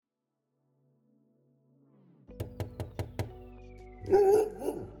It's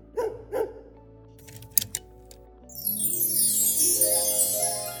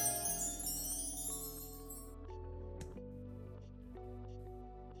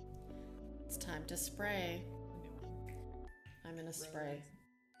time to spray. I'm gonna spray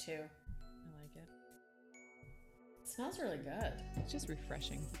too. I like it. It smells really good. It's just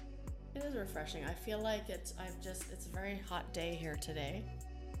refreshing. It is refreshing. I feel like it's a very hot day here today.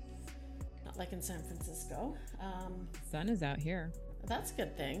 Not like in San Francisco. Sun is out here. That's a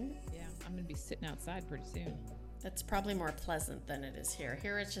good thing. Yeah, I'm gonna be sitting outside pretty soon. It's probably more pleasant than it is here.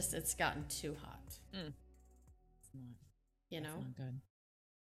 Here it's gotten too hot. It's not. You know? Not good.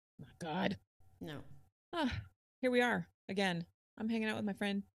 Not good. No. Here we are again. I'm hanging out with my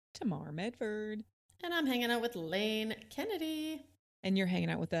friend Tamar Medford. And I'm hanging out with Lane Kennedy. And you're hanging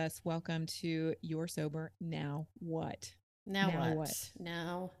out with us. Welcome to You're Sober. Now what?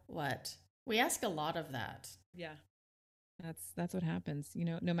 Now what? We ask a lot of that. Yeah. That's what happens. You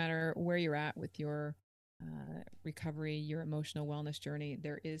know, no matter where you're at with your recovery, your emotional wellness journey,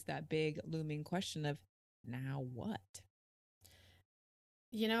 there is that big looming question of now what?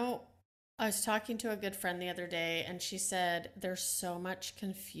 You know, I was talking to a good friend the other day and she said, there's so much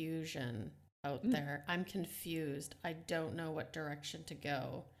confusion out there. I'm confused. I don't know what direction to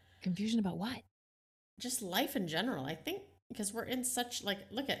go. Confusion about what? Just life in general. I think because we're in such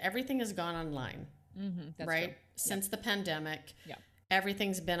look at everything has gone online, right? True. Since the pandemic, Yeah.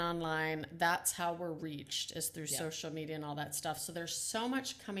 everything's been online. That's how we're reached is through social media and all that stuff. So there's so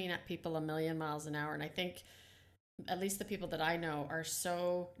much coming at people a million miles an hour. And I think at least the people that I know are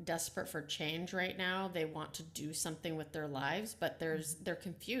so desperate for change right now. They want to do something with their lives, but they're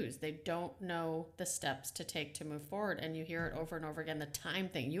confused. They don't know the steps to take to move forward. And you hear it over and over again, the time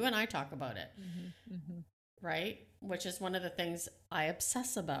thing. You and I talk about it, right? Which is one of the things I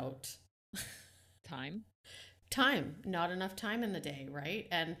obsess about. Time, not enough time in the day, right?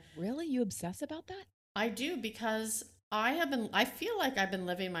 And really, you obsess about that? I do because I feel like I've been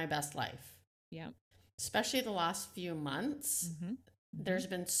living my best life. Yeah. Especially the last few months. There's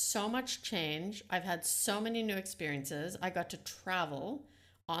been so much change. I've had so many new experiences. I got to travel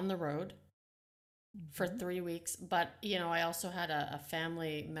on the road for 3 weeks, but you know, I also had a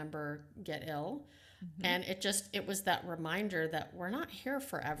family member get ill, and it was that reminder that we're not here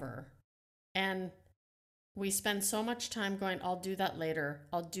forever. And we spend so much time going, I'll do that later.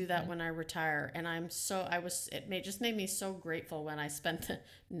 I'll do that when I retire. And just made me so grateful when I spent the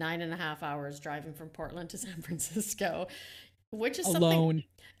 9.5 hours driving from Portland to San Francisco, which is alone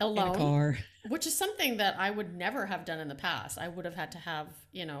in a car, which is something that I would never have done in the past. I would have had to have,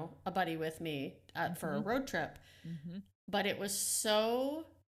 you know, a buddy with me for a road trip, but it was so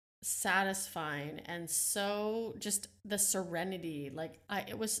satisfying and so just the serenity,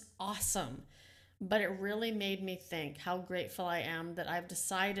 it was awesome. But it really made me think how grateful I am that I've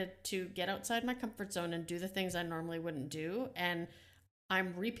decided to get outside my comfort zone and do the things I normally wouldn't do. And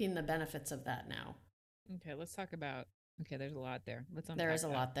I'm reaping the benefits of that now. Okay, let's talk about, there's a lot there. Let's unpack There is a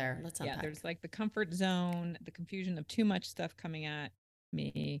that. lot there. Let's unpack. Yeah, there's like the comfort zone, the confusion of too much stuff coming at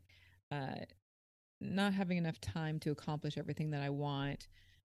me, not having enough time to accomplish everything that I want.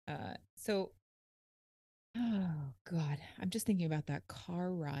 Oh God, I'm just thinking about that car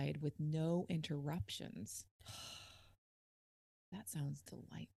ride with no interruptions. That sounds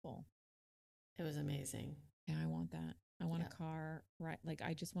delightful. It was amazing. Yeah, I want that. I want a car ride. Like,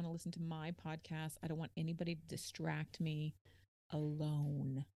 I just want to listen to my podcast. I don't want anybody to distract me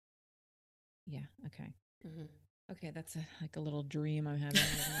alone. Yeah. Okay. Okay. That's like a little dream I'm having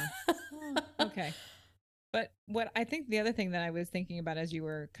right now. Okay. But what I think the other thing that I was thinking about as you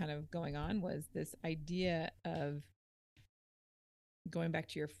were kind of going on was this idea of going back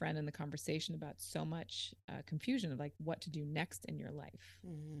to your friend and the conversation about so much confusion of like what to do next in your life,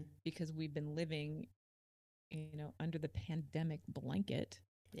 because we've been living, you know, under the pandemic blanket.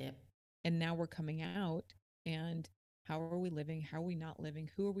 Yep. And now we're coming out, and how are we living? How are we not living?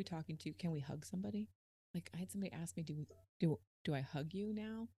 Who are we talking to? Can we hug somebody? Like, I had somebody ask me, do I hug you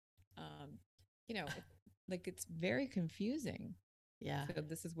now? You know, like, it's very confusing. Yeah. So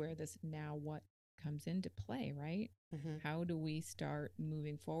this is where this now what comes into play, right? How do we start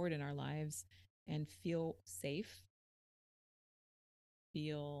moving forward in our lives and feel safe,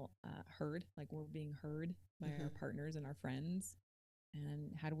 feel heard, like we're being heard by our partners and our friends?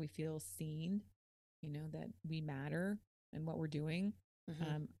 And how do we feel seen, you know, that we matter and what we're doing?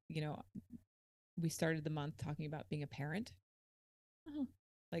 You know, we started the month talking about being a parent.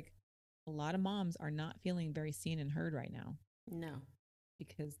 Like, a lot of moms are not feeling very seen and heard right now. No.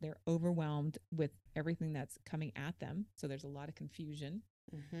 Because they're overwhelmed with everything that's coming at them. So there's a lot of confusion.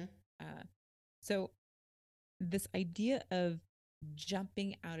 So this idea of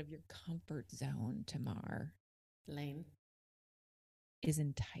jumping out of your comfort zone, Tamar, Lane, is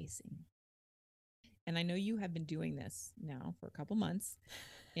enticing. And I know you have been doing this now for a couple months.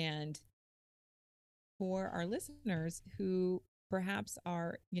 And for our listeners who perhaps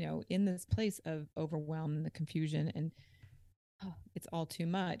are, in this place of overwhelm, the confusion, and it's all too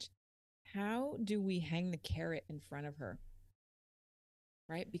much, how do we hang the carrot in front of her?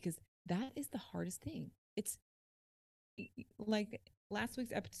 Right? Because that is the hardest thing. It's like last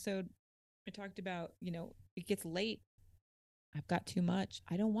week's episode, I talked about, it gets late. I've got too much.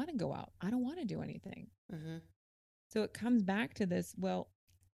 I don't want to go out. I don't want to do anything. Mm-hmm. So it comes back to this. Well,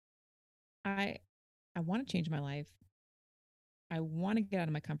 I want to change my life. I want to get out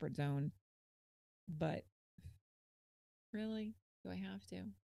of my comfort zone. But really, do I have to?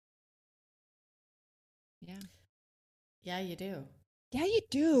 Yeah. Yeah, you do. Yeah, you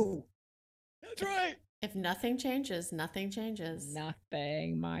do. That's right. If nothing changes, nothing changes.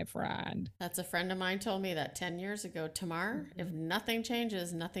 Nothing, my friend. That's a friend of mine told me that 10 years ago. Tamar, if nothing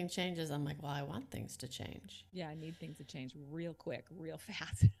changes, nothing changes. I'm like, well, I want things to change. Yeah, I need things to change real quick, real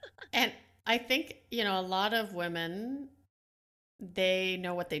fast. And I think, a lot of women, they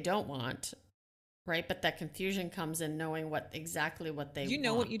know what they don't want, right? But that confusion comes in knowing exactly what they want. Do you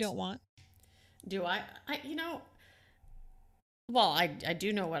know what you don't want? Do I well, I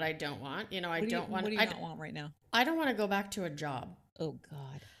do know what I don't want. I don't want. What do you not want right now? I don't want to go back to a job. Oh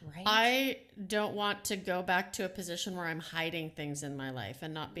God, right. I don't want to go back to a position where I'm hiding things in my life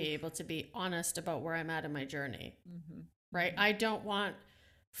and not be able to be honest about where I'm at in my journey. Mm-hmm. Right? I don't want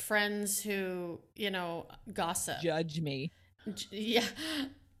friends who, gossip. Judge me. Yeah.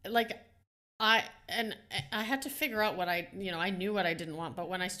 Like I had to figure out what I knew what I didn't want. But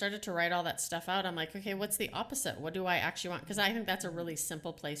when I started to write all that stuff out, I'm like, okay, what's the opposite? What do I actually want? Because I think that's a really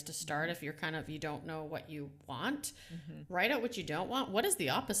simple place to start. If you're you don't know what you want, write out what you don't want. What is the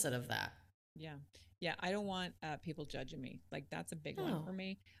opposite of that? Yeah. Yeah. I don't want people judging me. Like that's a big one for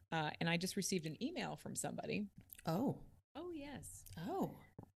me. And I just received an email from somebody. Oh, yes. Oh,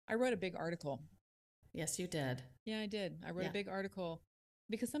 I wrote a big article. Yes, you did. Yeah, I did. I wrote a big article.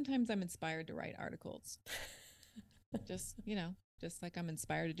 Because sometimes I'm inspired to write articles. just like I'm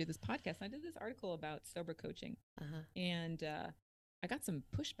inspired to do this podcast. I did this article about sober coaching. And I got some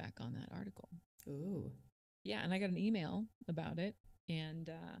pushback on that article. Ooh. Yeah, and I got an email about it. And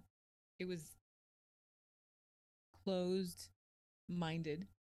it was closed-minded,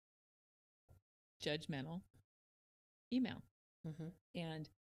 judgmental email. And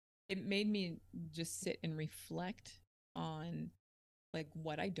it made me just sit and reflect on like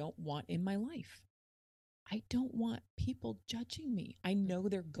what I don't want in my life. I don't want people judging me. I know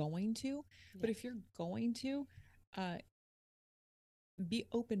they're going to, but if you're going to, be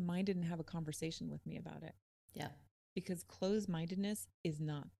open-minded and have a conversation with me about it. Yeah. Because closed-mindedness is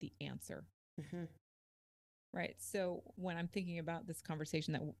not the answer. Right. So when I'm thinking about this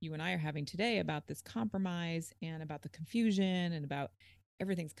conversation that you and I are having today about this compromise and about the confusion and about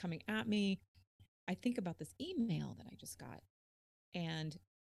everything's coming at me, I think about this email that I just got. And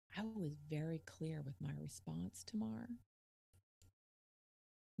I was very clear with my response, Tamar.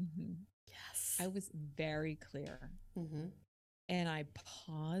 Yes. I was very clear. And I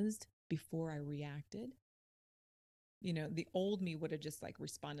paused before I reacted. The old me would have just like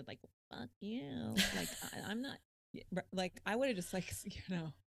responded like, fuck you. Like, I'm not, like, I would have just like,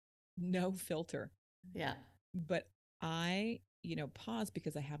 no filter. Yeah. But I, paused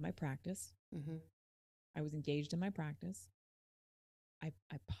because I have my practice. I was engaged in my practice. I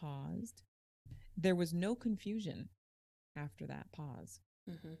paused. There was no confusion after that pause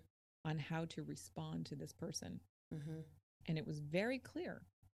on how to respond to this person. And it was very clear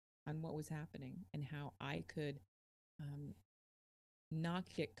on what was happening and how I could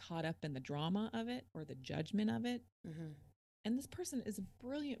not get caught up in the drama of it or the judgment of it. And this person is a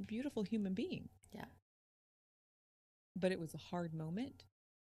brilliant, beautiful human being. Yeah. But it was a hard moment.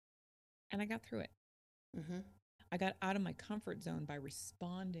 And I got through it. I got out of my comfort zone by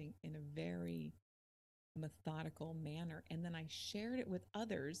responding in a very methodical manner. And then I shared it with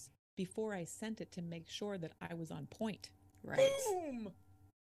others before I sent it to make sure that I was on point. Right. Boom!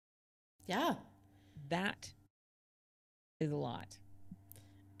 Yeah. That is a lot.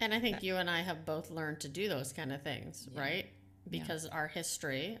 And I think you and I have both learned to do those kind of things, right? Because our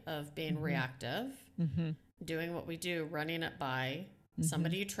history of being reactive, doing what we do, running it by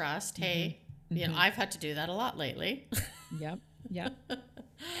somebody you trust. Hey, I've had to do that a lot lately. Yep.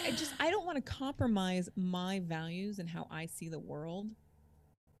 I don't want to compromise my values and how I see the world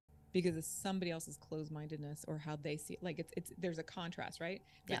because it's somebody else's closed-mindedness or how they see it. Like it's there's a contrast, right?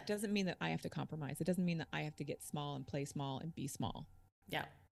 But it doesn't mean that I have to compromise. It doesn't mean that I have to get small and play small and be small. Yeah.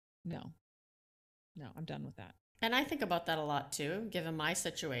 No, I'm done with that. And I think about that a lot too, given my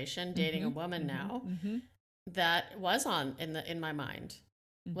situation, dating a woman now, that was in my mind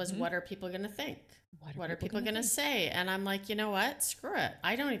was, what are people going to think? What are people going to say? And I'm like, you know what? Screw it.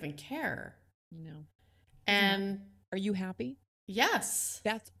 I don't even care. No. And are you happy? Yes.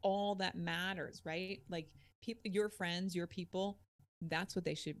 That's all that matters, right? Like people, your friends, your people, that's what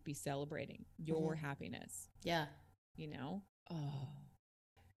they should be celebrating. Your happiness. Yeah. You know? Oh.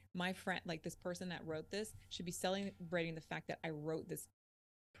 My friend, like this person that wrote this, should be celebrating the fact that I wrote this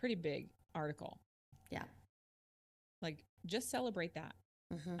pretty big article. Yeah. Like, just celebrate that.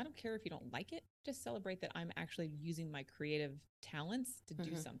 I don't care if you don't like it. Just celebrate that I'm actually using my creative talents to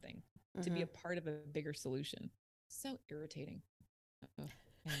do something, to be a part of a bigger solution. So irritating.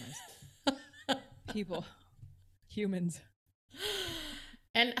 Anyways. People, humans.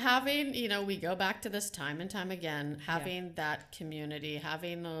 And having, we go back to this time and time again, having that community,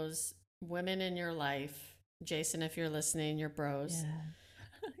 having those women in your life, Jason, if you're listening, your bros,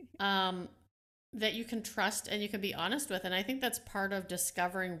 that you can trust and you can be honest with. And I think that's part of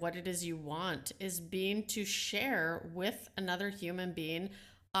discovering what it is you want, is being to share with another human being.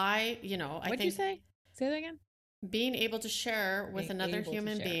 What'd you say? Say that again. Being able to share with another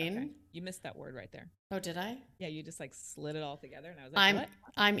human being. Okay. You missed that word right there. Oh, did I? Yeah, you just like slid it all together, and I was like,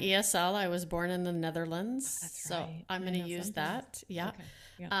 I'm ESL. I was born in the Netherlands. That's so right. I'm going to use that. Yeah. Okay.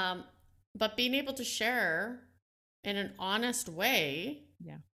 Yeah. But being able to share in an honest way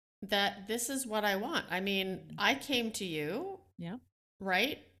that this is what I want. I mean, I came to you,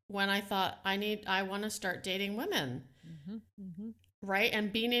 right, when I thought I want to start dating women. Right.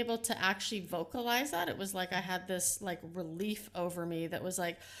 And being able to actually vocalize that, it was like I had this like relief over me that was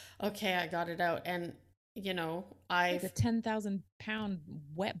like, okay, I got it out. And, like a 10,000 pound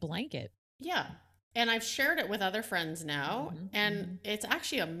wet blanket. Yeah. And I've shared it with other friends now. And it's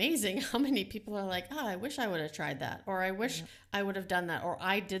actually amazing how many people are like, oh, I wish I would have tried that. Or I wish I would have done that. Or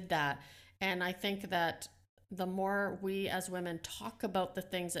I did that. And I think that the more we as women talk about the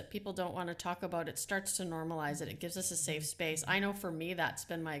things that people don't want to talk about, it starts to normalize it. It gives us a safe space. I know for me, that's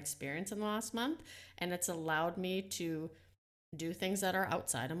been my experience in the last month, and it's allowed me to do things that are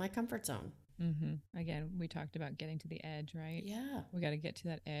outside of my comfort zone. Again, we talked about getting to the edge, right? Yeah. We got to get to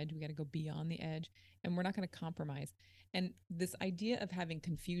that edge. We got to go beyond the edge, and we're not going to compromise. And this idea of having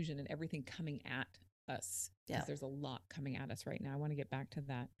confusion and everything coming at us, because there's a lot coming at us right now. I want to get back to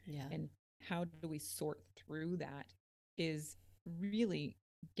that. Yeah. And how do we sort through that is really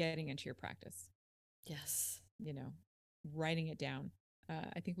getting into your practice. Yes. Writing it down.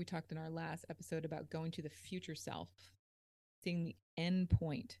 I think we talked in our last episode about going to the future self, seeing the end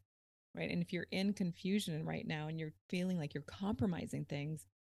point, right? And if you're in confusion right now and you're feeling like you're compromising things,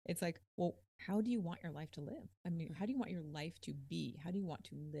 it's like, well, how do you want your life to live? I mean, how do you want your life to be? How do you want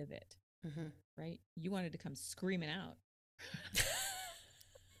to live it? Right? You wanted to come screaming out.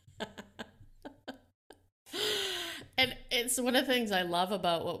 And it's one of the things I love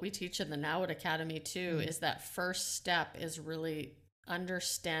about what we teach in the Now It Academy too, is that first step is really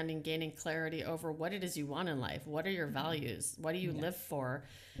understanding, gaining clarity over what it is you want in life. What are your values? What do you live for?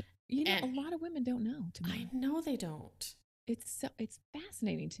 A lot of women don't know. I know they don't. It's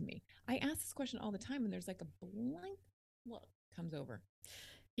fascinating to me. I ask this question all the time, and there's like a blank look comes over.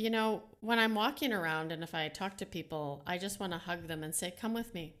 When I'm walking around and if I talk to people, I just want to hug them and say, come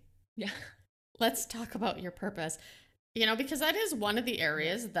with me. Yeah. Let's talk about your purpose. Because that is one of the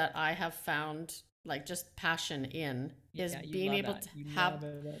areas that I have found like just passion in, is being able to have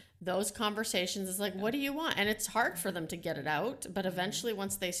those conversations. It's like, what do you want? And it's hard for them to get it out. But eventually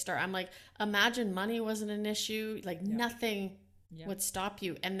once they start, I'm like, imagine money wasn't an issue. Like nothing would stop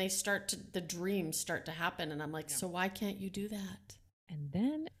you. And the dreams start to happen. And I'm like, so why can't you do that? And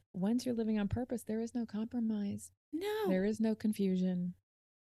then once you're living on purpose, there is no compromise. No. There is no confusion.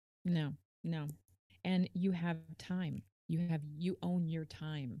 No. And you have time. You own your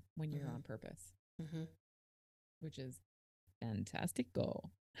time when you're on purpose, which is fantastico.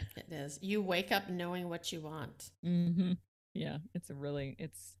 It is. You wake up knowing what you want. Yeah. It's a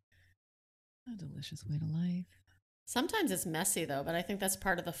delicious way to life. Sometimes it's messy though, but I think that's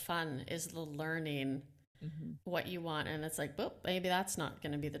part of the fun, is the learning what you want. And it's like, boop, maybe that's not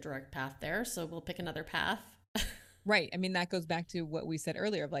going to be the direct path there. So we'll pick another path. Right. I mean, that goes back to what we said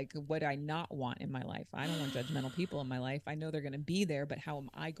earlier of like, what do I not want in my life? I don't want judgmental people in my life. I know they're going to be there, but how am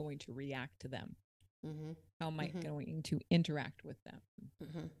I going to react to them? How am I going to interact with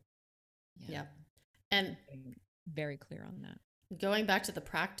them? Yeah. And very clear on that. going back to the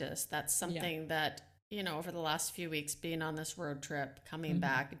practice, that's something that, over the last few weeks, being on this road trip, coming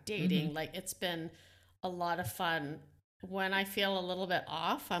back, dating, like it's been a lot of fun. When I feel a little bit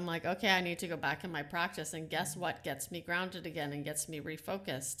off, I'm like, okay, I need to go back in my practice. And guess what gets me grounded again and gets me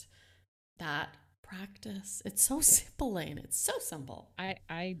refocused? That practice. It's so simple, Lane. It's so simple.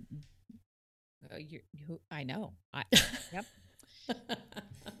 I know. Yep.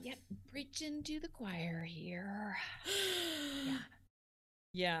 Yep. Preaching to the choir here.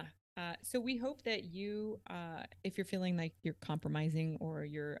 Yeah. So we hope that you, if you're feeling like you're compromising or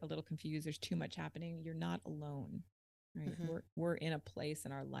you're a little confused, there's too much happening, you're not alone, right? We're in a place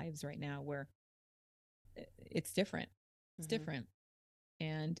in our lives right now where it's different. It's different.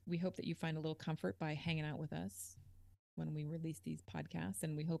 And we hope that you find a little comfort by hanging out with us when we release these podcasts.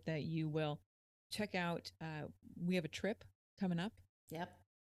 And we hope that you will check out, we have a trip coming up. Yep.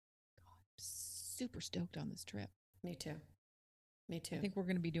 God, I'm super stoked on this trip. Me too. I think we're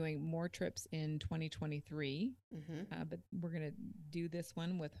going to be doing more trips in 2023, but we're going to do this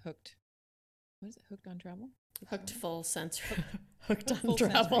one with Hooked. What is it? Hooked on Travel? Hooked full sensory. Hooked on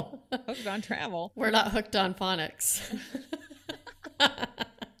travel. Hooked on travel. We're not hooked on phonics.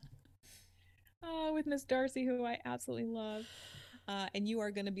 With Miss Darcy, who I absolutely love. And you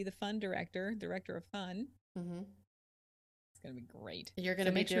are going to be the fun director of fun. It's going to be great. You're going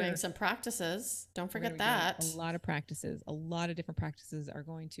to be doing some practices. Don't forget that. A lot of practices. A lot of different practices are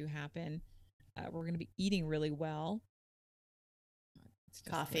going to happen. We're going to be eating really well.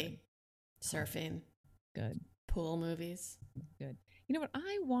 Coffee. Surfing. Good. Pool movies. Good. You know what?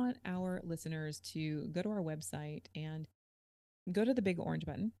 I want our listeners to go to our website and go to the big orange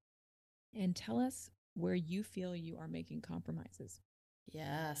button and tell us where you feel you are making compromises.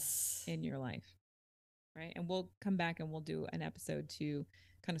 Yes. In your life. Right. And we'll come back and we'll do an episode to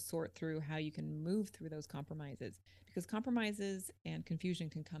kind of sort through how you can move through those compromises, because compromises and confusion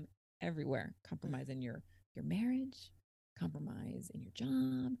can come everywhere. Compromise in your marriage, compromise in your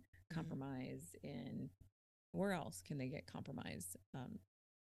job, compromise in where else can they get compromised?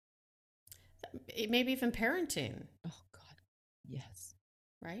 Maybe even parenting. Oh God. Yes.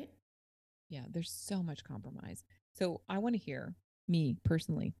 Right? Yeah. There's so much compromise. So I want to hear, me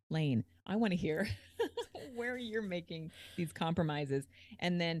personally, Lane, I want to hear where you're making these compromises.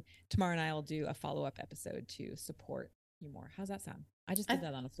 And then Tamara and I will do a follow-up episode to support you more. How's that sound? I just did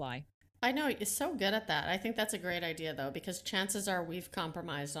that on the fly. I know. You're so good at that. I think that's a great idea, though, because chances are we've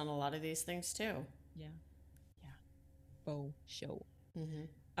compromised on a lot of these things, too. Yeah. Yeah. Faux show.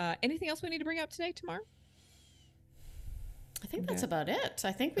 Anything else we need to bring up today, Tamara? I think that's about it.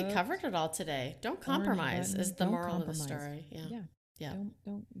 I think we covered it all today. Don't compromise is the moral of the story. Yeah.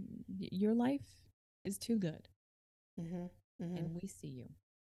 Don't. Your life is too good. And we see you.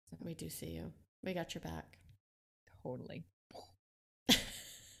 So. We do see you. We got your back. Totally.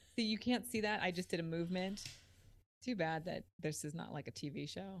 See, you can't see that. I just did a movement. Too bad that this is not like a TV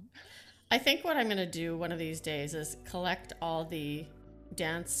show. I think what I'm going to do one of these days is collect all the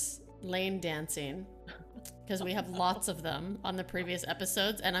lane dancing, because we have lots of them on the previous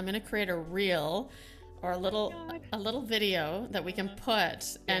episodes, and I'm going to create a reel or a little video that we can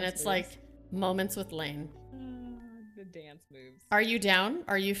put, and it's like moments with Lane. The dance moves. Are you down?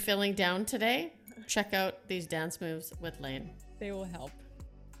 Are you feeling down today? Check out these dance moves with Lane. They will help.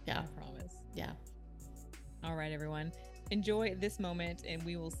 Yeah. I promise. Yeah. All right, everyone. Enjoy this moment, and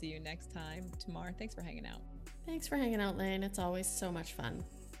we will see you next time. Tamara, thanks for hanging out. Thanks for hanging out, Lane. It's always so much fun.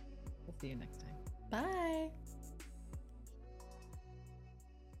 We'll see you next time. Bye.